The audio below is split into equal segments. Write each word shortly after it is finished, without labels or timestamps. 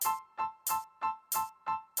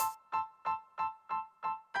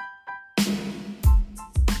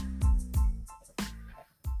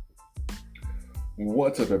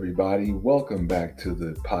What's up, everybody? Welcome back to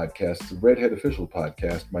the podcast, the Redhead Official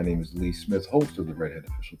Podcast. My name is Lee Smith, host of the Redhead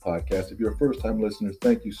Official Podcast. If you're a first-time listener,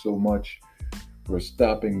 thank you so much for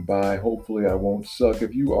stopping by. Hopefully, I won't suck.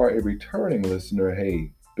 If you are a returning listener,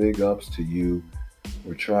 hey, big ups to you.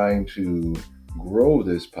 We're trying to grow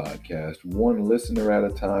this podcast one listener at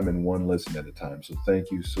a time and one listen at a time. So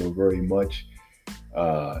thank you so very much.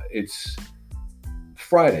 It's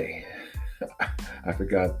Friday. I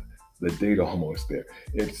forgot the date almost there.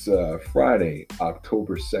 It's Friday,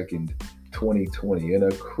 October 2nd, 2020, in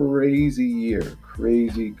a crazy year.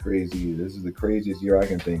 Crazy year. This is the craziest year I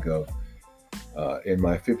can think of in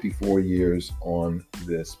my 54 years on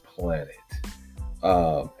this planet.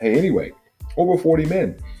 Anyway, over 40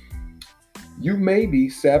 men. You may be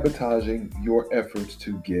sabotaging your efforts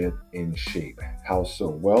to get in shape. How so?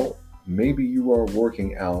 Well, maybe you are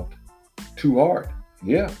working out too hard.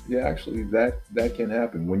 Yeah, actually, that can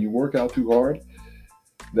happen. When you work out too hard,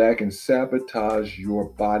 that can sabotage your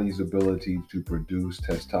body's ability to produce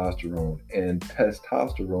testosterone. And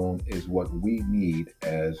testosterone is what we need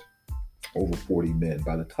as over 40 men.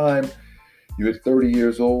 By the time you hit 30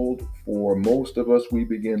 years old, for most of us, we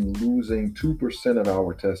begin losing 2% of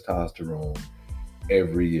our testosterone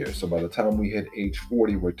every year. So by the time we hit age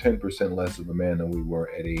 40, we're 10% less of a man than we were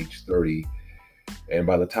at age 30. And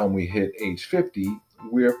by the time we hit age 50,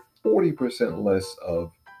 we're 40% less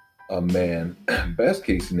of a man, best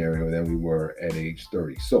case scenario, than we were at age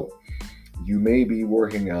 30. So you may be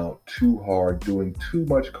working out too hard, doing too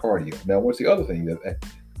much cardio. Now, what's the other thing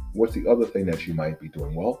that you might be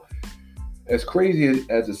doing? Well, as crazy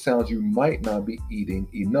as it sounds, you might not be eating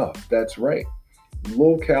enough. That's right.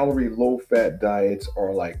 Low-calorie, low-fat diets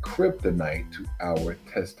are like kryptonite to our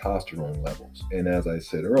testosterone levels. And as I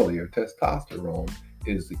said earlier, testosterone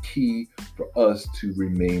is the key for us to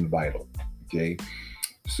remain vital. Okay?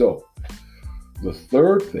 So, the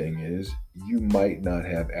third thing is you might not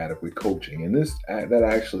have adequate coaching. And that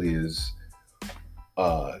actually is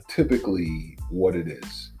typically what it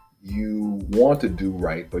is. You want to do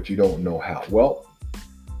right, but you don't know how. Well,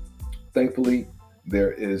 thankfully,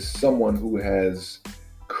 there is someone who has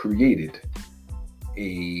created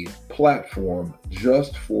a platform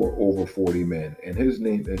just for over 40 men, and his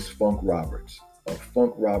name is Funk Roberts of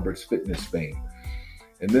Funk Roberts Fitness fame.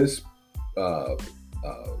 And this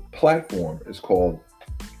platform is called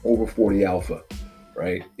Over 40 Alpha,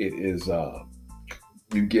 right? It is,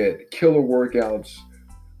 you get killer workouts,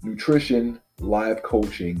 nutrition, live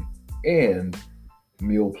coaching, and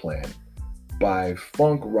meal plan by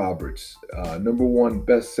Funk Roberts, number one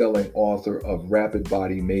best-selling author of Rapid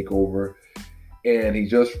Body Makeover. And he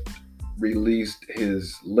just released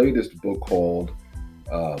his latest book called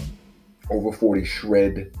Over 40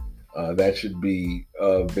 Shred. That should be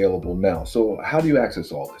available now. So how do you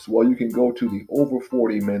access all this? Well, you can go to the Over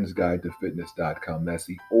 40 Men's Guide to Fitness.com. That's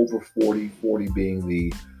the Over 40, 40 being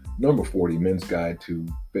the number 40 Men's Guide to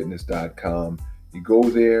Fitness.com. You go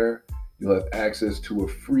there. You'll have access to a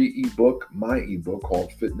free ebook, my ebook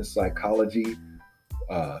called Fitness Psychology,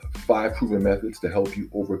 5 Proven Methods to Help You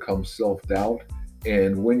Overcome Self-Doubt.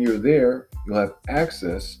 And when you're there, you'll have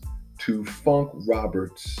access to Funk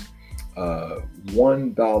Roberts'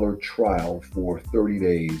 $1 trial for 30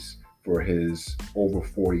 days for his Over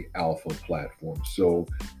 40 Alpha platform. So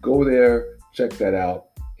go there, check that out,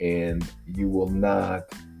 and you will not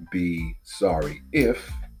be sorry if,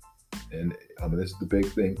 and this is the big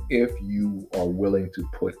thing, if you are willing to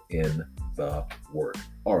put in the work.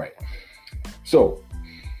 All right. So,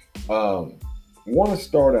 want to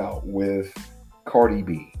start out with Cardi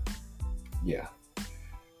B. Yeah.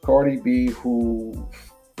 Cardi B, who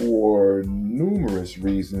for numerous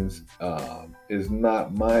reasons is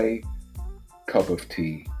not my cup of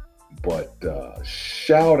tea, but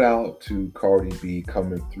shout out to Cardi B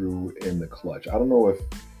coming through in the clutch. I don't know if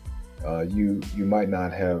you might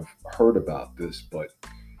not have heard about this, but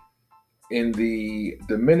in the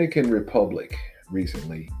Dominican Republic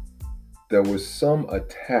recently, there was some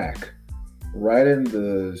attack right in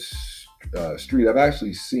the street. I've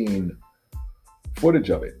actually seen footage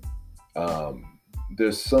of it.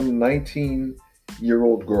 There's some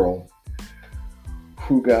 19-year-old girl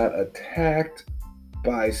who got attacked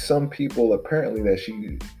by some people apparently that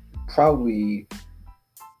she probably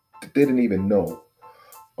didn't even know.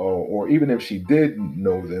 Or even if she did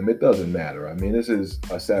know them, it doesn't matter. I mean, this is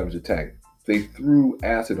a savage attack. They threw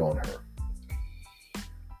acid on her.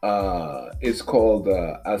 It's called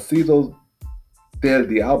Ácido del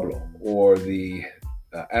Diablo, or the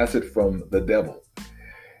acid from the devil.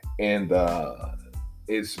 And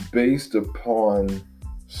it's based upon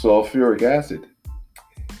sulfuric acid.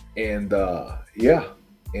 And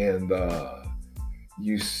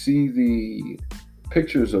you see the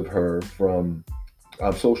pictures of her from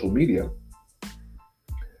social media.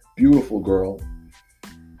 Beautiful girl.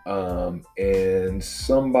 And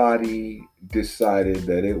somebody decided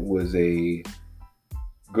that it was a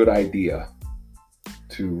good idea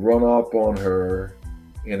to run up on her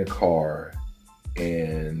in a car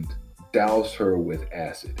and douse her with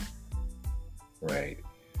acid, right?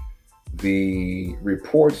 The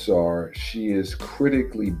reports are she is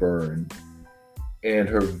critically burned and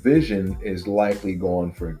her vision is likely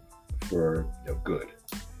gone for good.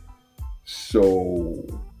 So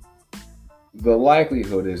the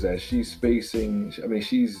likelihood is that she's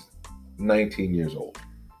 19 years old.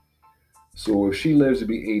 So if she lives to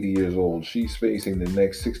be 80 years old, she's facing the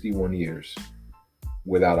next 61 years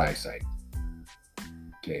without eyesight.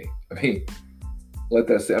 Okay. Let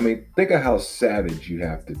that say, think of how savage you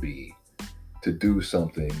have to be to do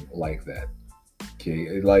something like that.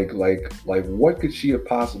 Okay. Like what could she have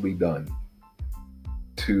possibly done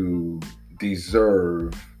to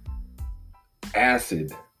deserve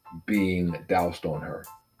acid being doused on her?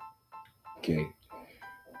 Okay.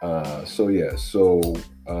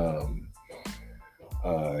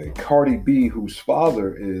 Cardi B, whose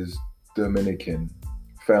father is Dominican,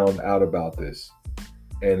 found out about this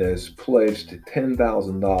and has pledged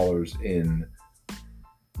 $10,000 in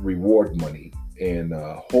reward money, and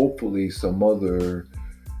hopefully some other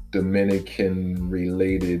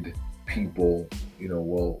Dominican-related people,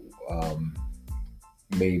 will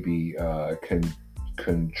maybe can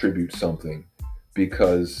contribute something,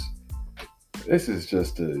 because this is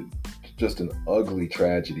just an ugly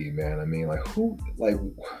tragedy, man.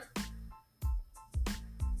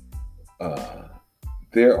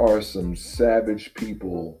 There are some savage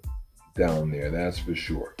people down there, that's for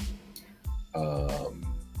sure.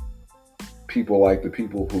 People like the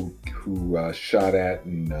people who shot at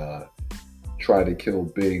and tried to kill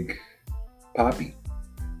Big Papi,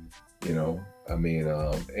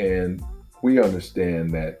 and we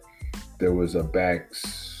understand that there was a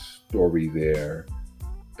backstory there,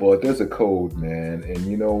 but there's a code, man. And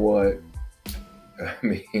you know what?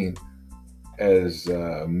 As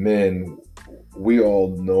men, we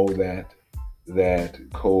all know that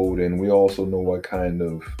code, and we also know what kind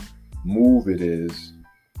of move it is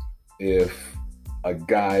if a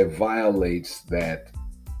guy violates that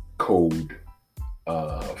code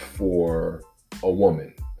for a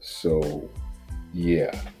woman. So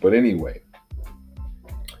yeah, but anyway,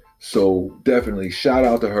 so definitely shout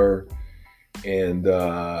out to her, and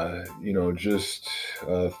just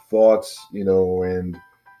thoughts, and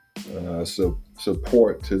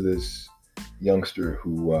support to this youngster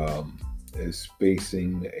who is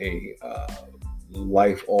facing a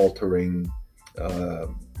life-altering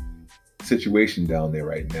situation down there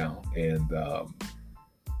right now, and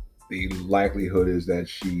the likelihood is that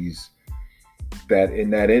in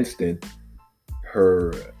that instant,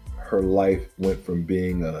 her life went from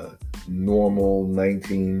being a normal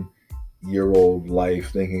 19-year-old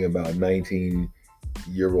life, thinking about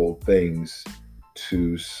 19-year-old things,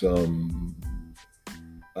 to some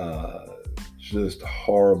just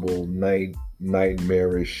horrible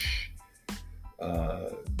nightmarish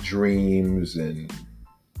dreams, and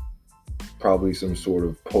probably some sort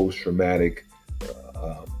of post-traumatic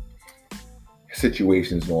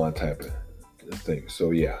situations and all that type of thing.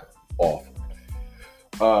 So yeah, awful.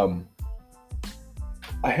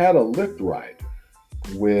 I had a Lyft ride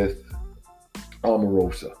with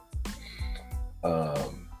Omarosa.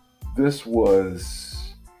 This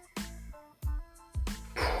was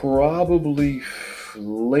probably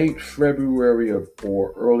late February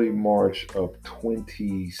or early March of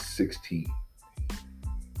 2016.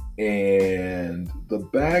 And the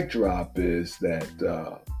backdrop is that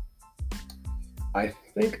I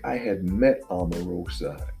think I had met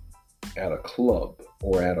Omarosa at a club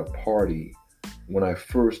or at a party when I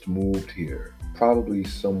first moved here, probably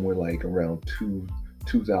somewhere like around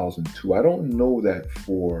 2002. I don't know that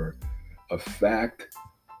for a fact,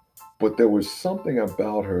 but there was something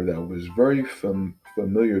about her that was very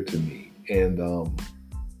familiar to me. And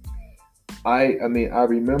I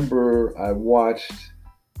remember I watched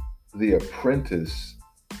The Apprentice,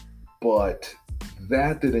 but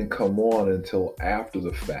that didn't come on until after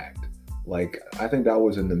the fact. Like, I think that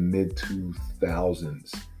was in the mid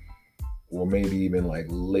 2000s, or maybe even like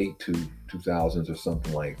late 2000s or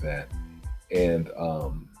something like that. And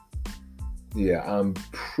I'm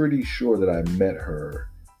pretty sure that I met her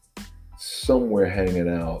somewhere hanging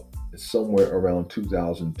out, somewhere around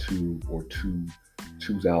 2002 or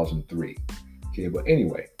 2003. Okay, but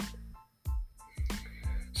anyway,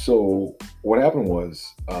 so what happened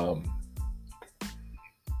was,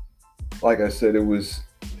 like I said, it was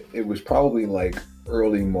probably like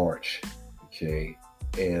early March, okay,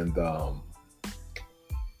 and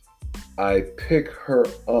I pick her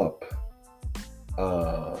up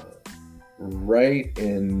uh, right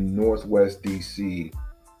in Northwest DC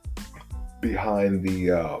behind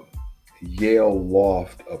the Yale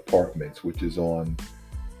Loft Apartments, which is on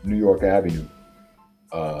New York Avenue,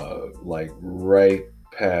 like right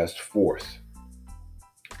past Fourth.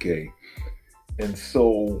 Okay, and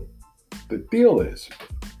so the deal is,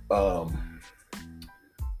 um,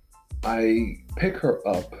 I pick her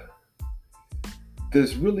up.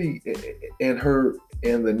 There's really, and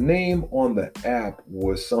the name on the app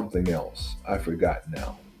was something else. I forgot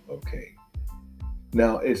now. Okay,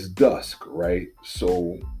 now it's dusk, right?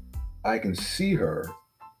 So I can see her,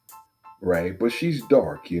 right? But she's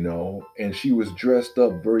dark, and she was dressed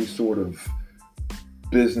up very sort of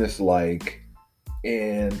business-like,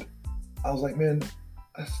 and I was like, man,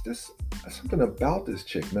 that's something about this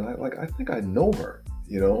chick, man. I think I know her.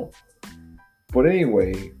 But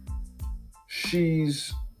anyway,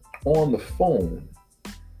 she's on the phone,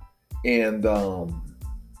 and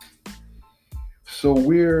so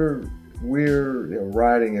we're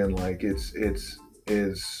riding in, like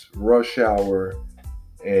it's rush hour,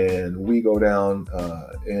 and we go down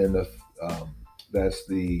in the that's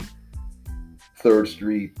the Third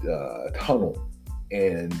Street tunnel,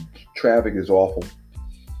 and traffic is awful.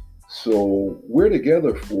 So we're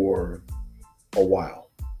together for a while,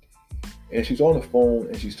 and she's on the phone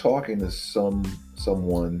and she's talking to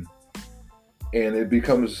someone, and it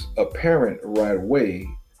becomes apparent right away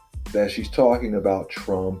that she's talking about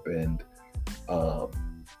Trump and um,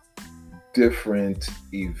 different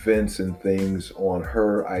events and things on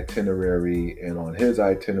her itinerary and on his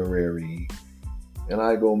itinerary. And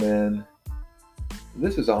I go, man,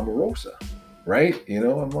 this is Omarosa, right?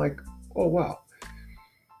 I'm like, oh, wow.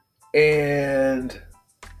 And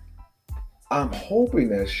I'm hoping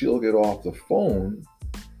that she'll get off the phone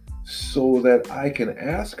so that I can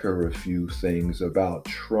ask her a few things about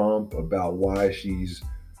Trump, about why she's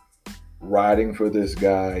riding for this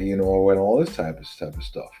guy, and all this type of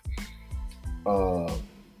stuff. Uh,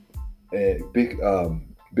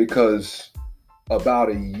 because about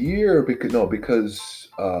a year, because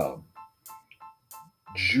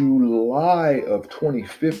July of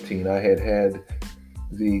 2015, I had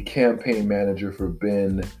the campaign manager for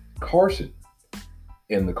Ben Carson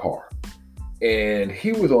in the car. And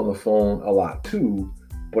he was on the phone a lot too,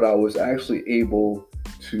 but I was actually able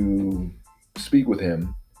to speak with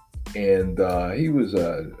him. And he was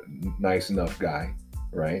a nice enough guy,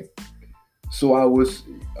 right? So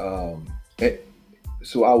um, eh,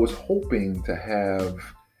 I was hoping to have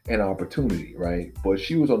an opportunity, right? But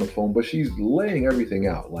she was on the phone, but she's laying everything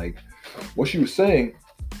out. Like, what she was saying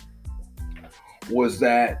was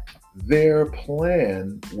that their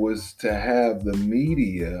plan was to have the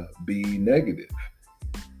media be negative.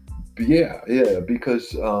 Yeah, because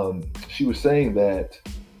she was saying that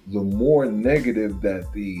the more negative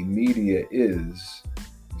that the media is,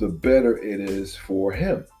 the better it is for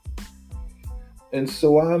him. And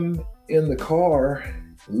so I'm in the car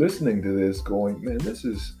listening to this, going, man, this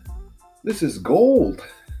is gold.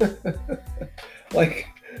 Like,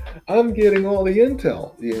 I'm getting all the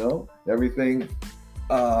intel, everything.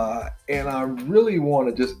 And I really want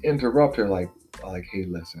to just interrupt her, like, hey,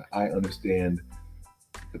 listen, I understand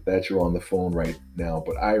that you're on the phone right now,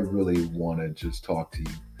 but I really want to just talk to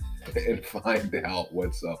you and find out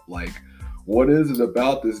what's up. Like, what is it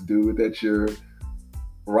about this dude that you're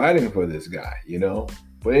writing for this guy,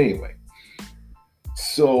 But anyway,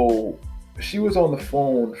 so she was on the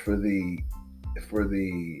phone for the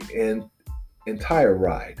entire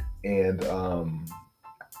ride, and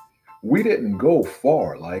we didn't go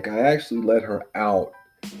far. Like, I actually let her out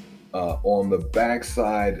on the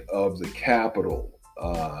backside of the Capitol.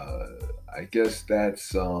 I guess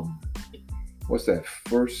that's what's that?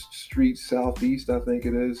 First Street Southeast, I think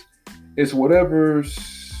it is. It's whatever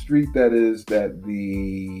street that is. I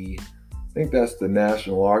think that's the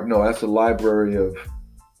National Art. No, that's the Library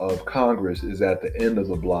of Congress is at the end of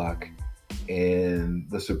the block, and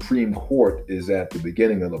the Supreme Court is at the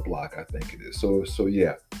beginning of the block, I think it is. So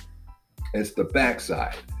yeah, it's the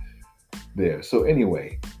backside there. So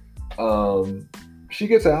anyway, she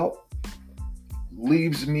gets out,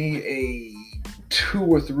 leaves me a $2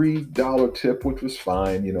 or $3 tip, which was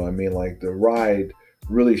fine. Like, the ride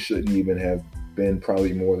really shouldn't even have been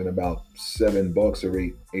probably more than about $7 or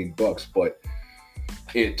 $8, but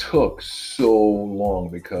it took so long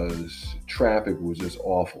because traffic was just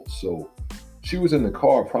awful. So she was in the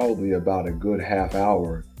car probably about a good half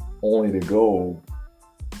hour, only to go,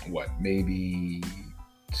 maybe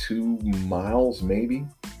 2 miles, maybe.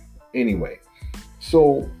 Anyway,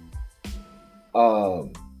 so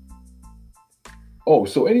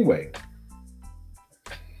so anyway,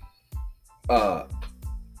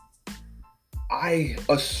 I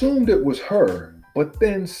assumed it was her, but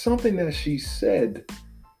then something that she said,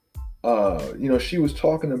 she was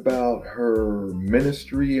talking about her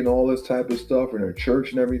ministry and all this type of stuff and her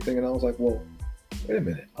church and everything. And I was like, well, wait a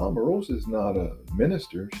minute. Omarosa is not a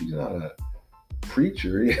minister. She's not a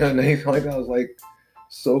preacher, and anything like that. I was like,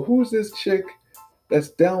 so who's this chick that's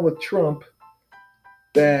down with Trump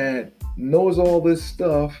that knows all this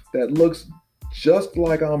stuff that looks just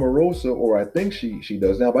like Omarosa, or I think she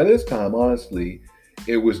does. Now, by this time, honestly,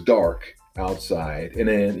 it was dark outside, and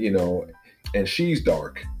then, and she's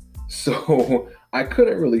dark. So I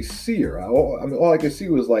couldn't really see her. All I could see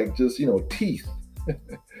was like just, teeth.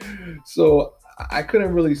 So I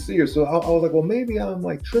couldn't really see her. So I was like, well, maybe I'm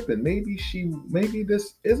like tripping. Maybe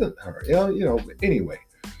this isn't her. Anyway,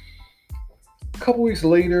 a couple weeks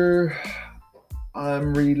later,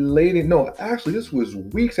 I'm relating. No, actually, this was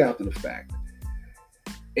weeks after the fact.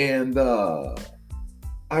 And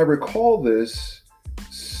I recall this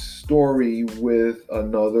story with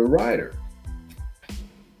another writer.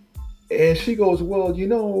 And she goes, well,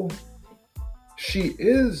 she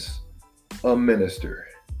is a minister.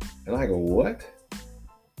 And I go, what?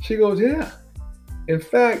 She goes, yeah. In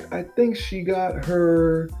fact, I think she got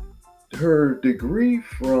her degree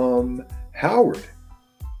from Howard.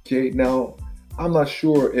 Okay, now I'm not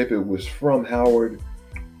sure if it was from Howard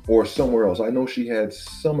or somewhere else. I know she had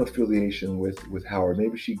some affiliation with Howard.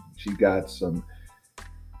 Maybe she got some.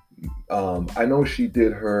 I know she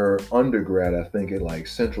did her undergrad, I think, at like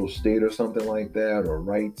Central State or something like that, or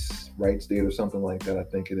Wright State or something like that, I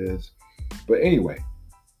think it is. But anyway,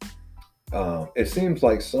 it seems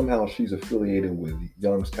like somehow she's affiliated with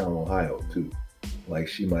Youngstown, Ohio, too. Like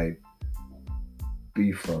she might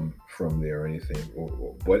be from there or anything.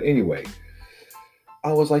 But anyway,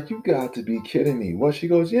 I was like, you got to be kidding me. Well, she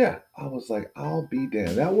goes, yeah. I was like, I'll be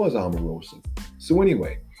damned. That was Omarosa. So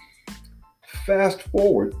anyway, fast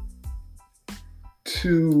forward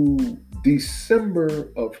to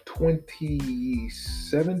December of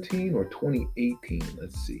 2017 or 2018.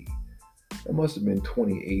 Let's see. It must have been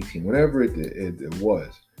 2018, whatever it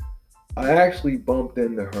was. I actually bumped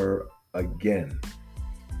into her again.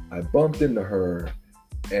 I bumped into her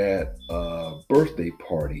at a birthday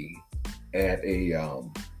party at a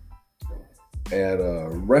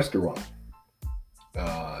restaurant.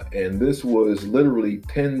 And this was literally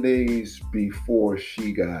 10 days before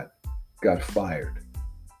she got fired.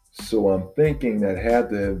 So I'm thinking that had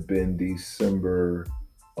to have been December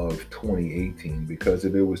of 2018, because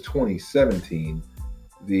if it was 2017,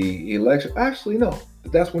 the election, actually, no,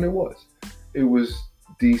 that's when it was. It was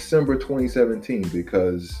December 2017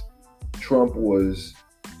 because Trump was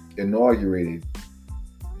inaugurated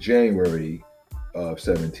January of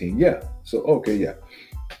 17. Yeah. So, okay. Yeah.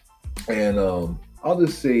 And I'll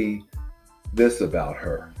just say this about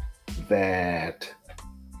her, that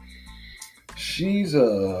she's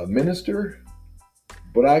a minister,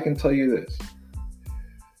 but I can tell you this.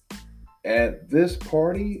 At this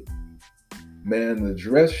party, man, the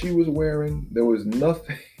dress she was wearing, there was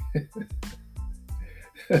nothing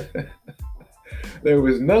there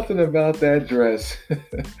was nothing about that dress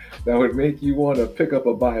that would make you want to pick up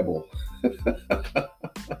a Bible.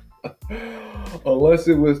 Unless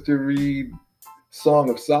it was to read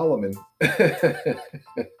Song of Solomon.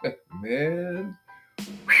 Man.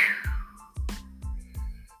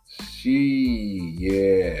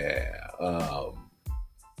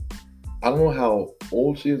 I don't know how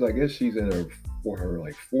old she is. I guess she's in her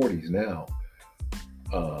 40s now.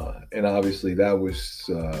 And obviously that was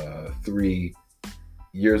 3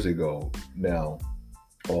 years ago now,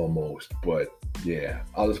 almost. But yeah,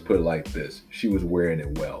 I'll just put it like this. She was wearing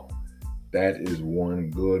it well. That is one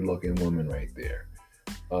good looking woman right there.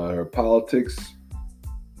 Her politics,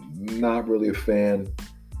 not really a fan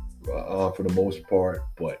for the most part,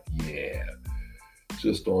 but yeah,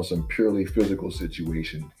 just on some purely physical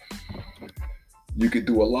situation. You could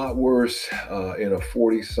do a lot worse in a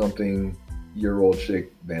 40-something-year-old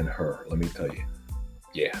chick than her, let me tell you.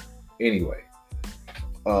 Yeah. Anyway,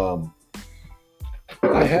 I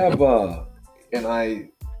have, and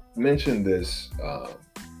I mentioned this,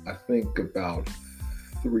 I think about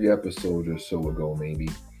 3 episodes or so ago, maybe.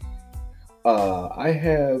 I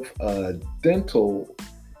have a dental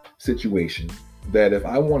situation that if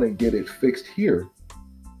I want to get it fixed here,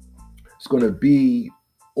 it's going to be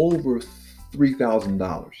over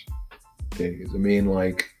 $3,000. Okay, I mean,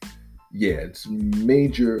 it's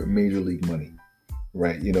major league money,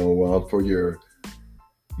 right? For your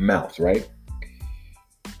mouth, right?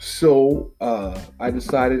 So I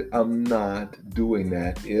decided I'm not doing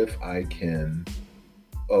that if I can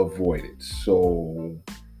avoid it. So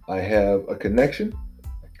I have a connection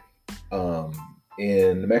um,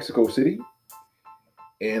 in Mexico City,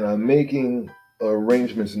 and I'm making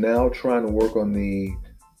arrangements now, trying to work on the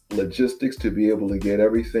logistics to be able to get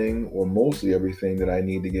everything or mostly everything that I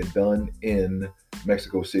need to get done in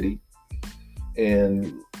Mexico City.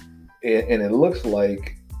 And and it looks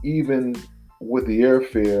like even with the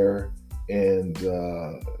airfare and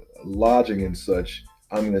lodging and such,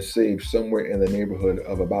 I'm going to save somewhere in the neighborhood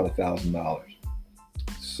of about $1,000,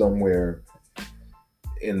 somewhere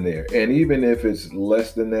in there. And even if it's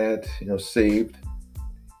less than that, saved,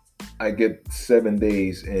 I get 7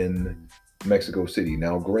 days in Mexico City.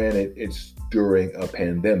 Now, granted, it's during a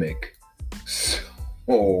pandemic,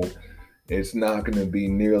 so it's not going to be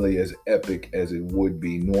nearly as epic as it would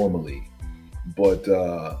be normally. But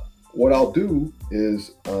what I'll do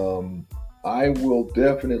is I will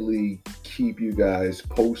definitely keep you guys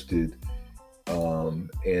posted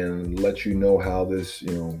and let you know how this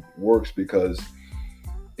works, because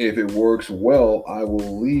if it works well, I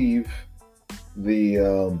will leave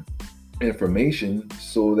the information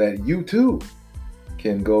so that you too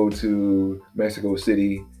can go to Mexico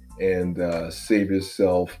City and save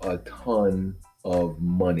yourself a ton of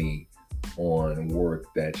money on work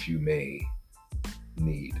that you may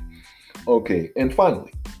need. Okay, and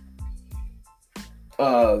finally,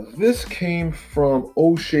 this came from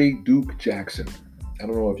O'Shea Duke Jackson. I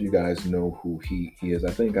don't know if you guys know who he is.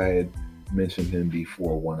 I think I had mentioned him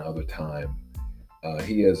before one other time.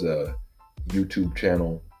 He has a YouTube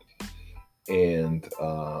channel, and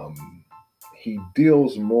he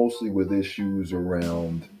deals mostly with issues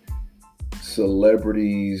around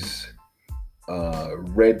celebrities,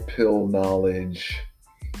 red pill knowledge,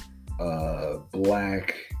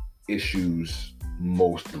 black issues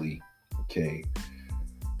mostly. Okay.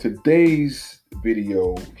 Today's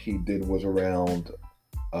video he did was around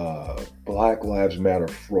Black Lives Matter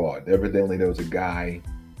fraud. Evidently, there was a guy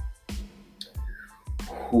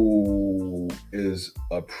who is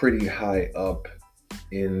a pretty high up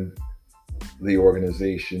in the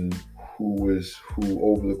organization who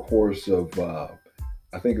over the course of I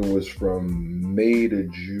think it was from May to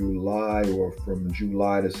July or from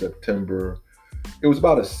July to September, it was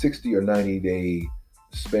about a 60 or 90-day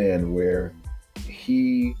span where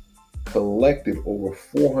he collected over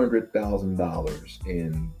 $400,000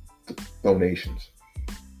 in donations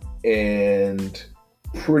and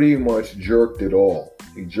pretty much jerked it all.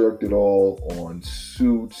 He jerked it all on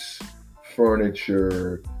suits,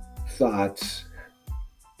 furniture, thoughts,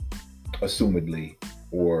 assumedly.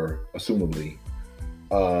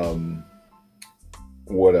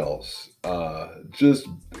 What else?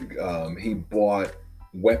 He bought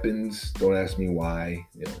weapons. Don't ask me why.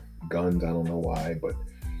 Guns. I don't know why, but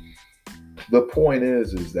the point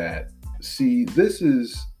is that, see, this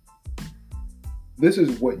is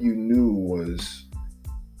what you knew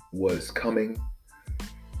was coming.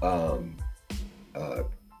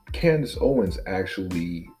 Candace Owens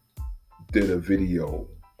actually did a video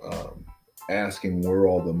asking where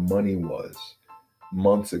all the money was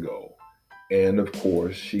months ago. And of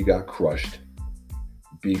course, she got crushed,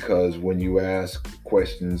 because when you ask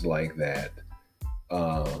questions like that,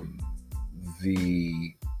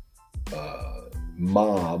 the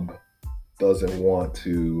mob doesn't want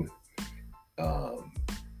to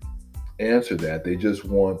answer that. They just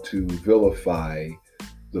want to vilify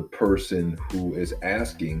the person who is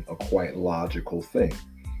asking a quite logical thing.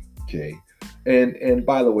 Okay. And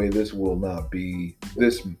by the way, this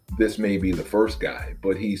may be the first guy,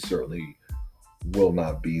 but he certainly will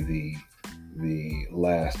not be the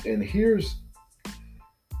last. And here's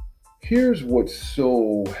what's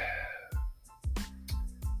so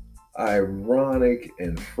ironic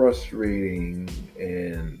and frustrating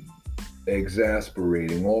and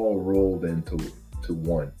exasperating, all rolled into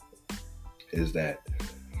one, is that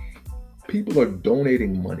people are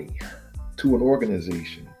donating money to an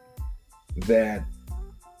organization that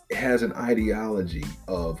has an ideology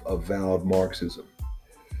of avowed Marxism.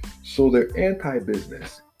 So they're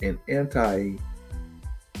anti-business and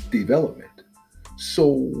anti-development.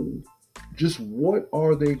 So just what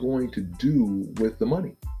are they going to do with the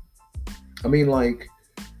money? I mean, like,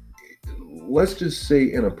 let's just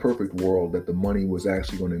say in a perfect world that the money was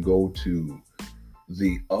actually going to go to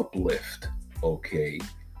the uplift, okay,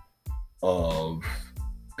 of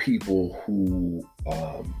people who,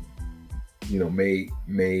 may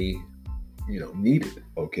need it,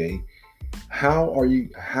 okay? How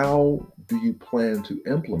do you plan to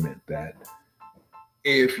implement that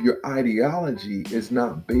if your ideology is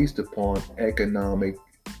not based upon economic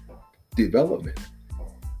development.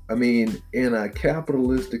 I mean, in a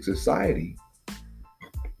capitalistic society,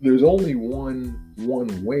 there's only one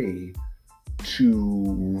way to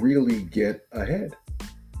really get ahead,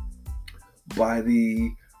 by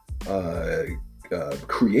the uh,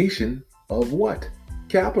 creation of what?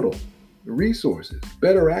 Capital, resources,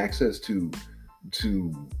 better access to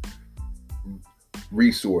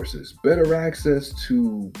resources, better access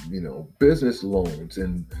to business loans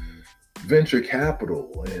and venture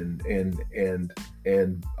capital and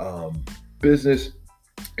business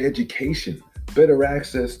education, better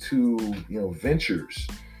access to ventures,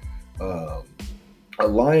 um,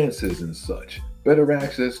 alliances and such, better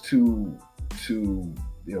access to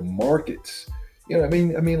markets. I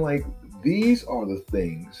mean, like, these are the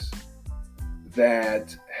things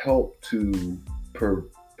that help to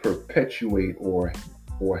perpetuate or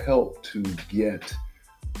help to get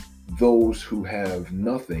those who have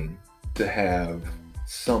nothing to have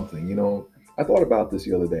something. I thought about this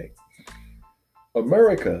the other day.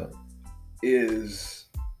 America is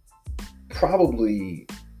probably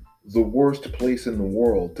the worst place in the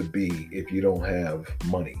world to be if you don't have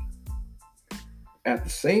money. At the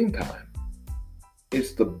same time,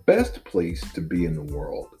 it's the best place to be in the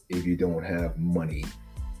world if you don't have money,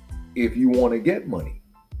 if you want to get money.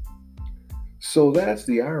 So that's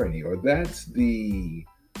the irony, or that's the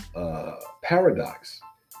paradox,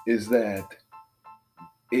 is that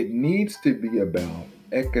it needs to be about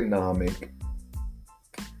economic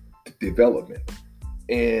development.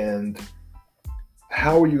 And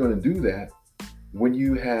how are you going to do that when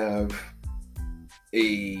you have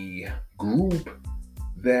a group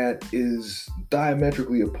that is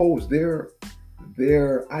diametrically opposed? Their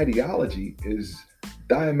ideology is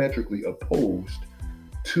diametrically opposed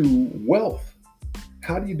to wealth.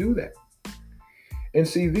 How do you do that? And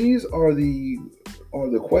see, these are the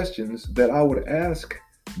questions that I would ask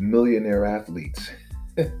millionaire athletes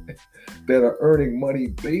that are earning money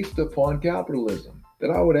based upon capitalism, that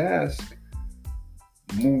I would ask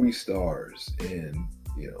movie stars and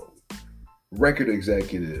record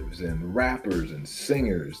executives and rappers and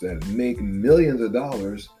singers that make millions of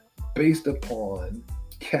dollars based upon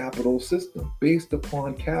capital system, based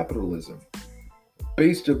upon capitalism,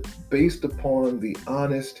 based upon the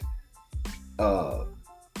honest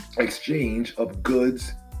exchange of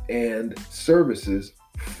goods and services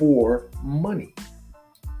for money.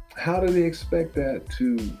 How do they expect that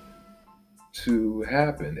to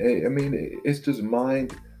happen? I mean, it's just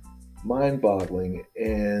mind-boggling.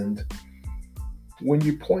 And when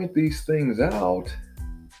you point these things out,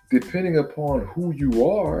 depending upon who you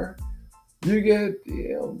are, you get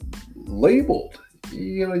labeled.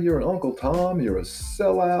 You're an Uncle Tom, you're a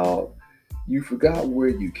sellout, you forgot where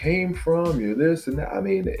you came from, you're this and that. I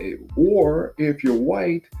mean, or if you're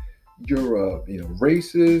white, you're a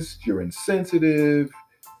racist, you're insensitive,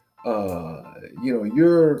 you're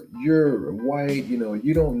white,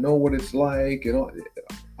 you don't know what it's like,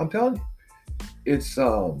 I'm telling you, it's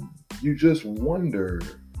you just wonder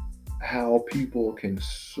how people can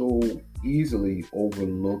so easily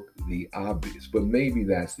overlook the obvious. But maybe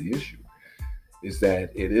that's the issue, is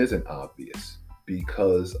that it isn't obvious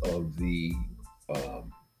because of the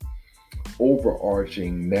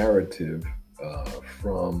overarching narrative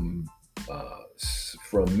from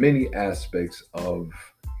many aspects of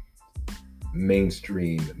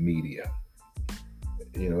mainstream media.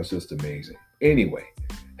 It's just amazing. Anyway,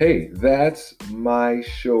 hey, that's my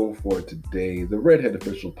show for today, the Redhead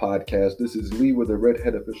Official Podcast. This is Lee with the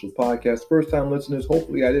Redhead Official Podcast. First-time listeners,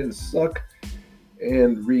 hopefully I didn't suck.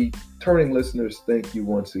 And returning listeners, thank you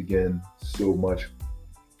once again so much.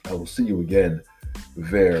 I will see you again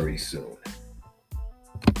very soon.